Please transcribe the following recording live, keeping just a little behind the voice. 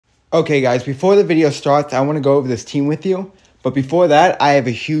Okay guys, before the video starts, I want to go over this team with you. But before that, I have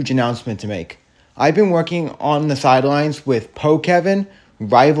a huge announcement to make. I've been working on the sidelines with Pokevin,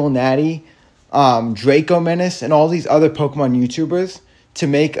 Rival Natty, Draco Menace, and all these other Pokemon YouTubers to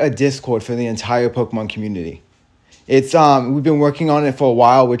make a Discord for the entire Pokemon community. It's we've been working on it for a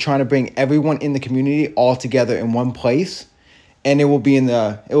while. We're trying to bring everyone in the community all together in one place, and it will be in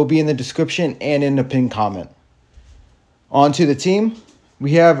the description and in the pinned comment. On to the team.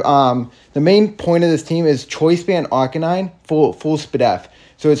 We have the main point of this team is Choice Band Arcanine full speed F.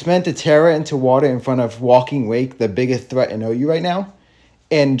 So it's meant to tear it into water in front of Walking Wake, the biggest threat in OU right now,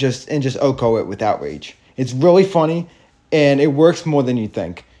 and just OHKO it with outrage. It's really funny and it works more than you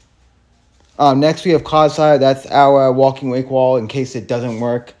think. Next we have Clodsire. That's our Walking Wake wall in case it doesn't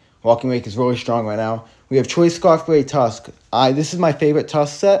work. Walking Wake is really strong right now. We have Choice Scarf Gray Tusk. This is my favorite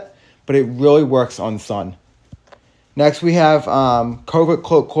Tusk set, but it really works on Sun. Next, we have Covert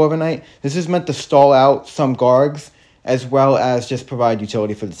Cloak Corviknight. This is meant to stall out some Gargs, as well as just provide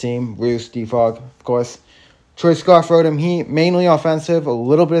utility for the team. Roost, Defog, of course. Choice Scarf Rotom Heat, mainly offensive, a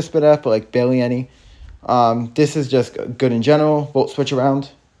little bit of Spit F, but like barely any. This is just good in general. Volt Switch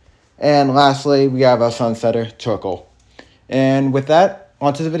around. And lastly, we have our Sunsetter, Turkle. And with that,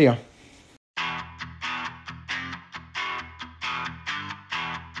 on to the video.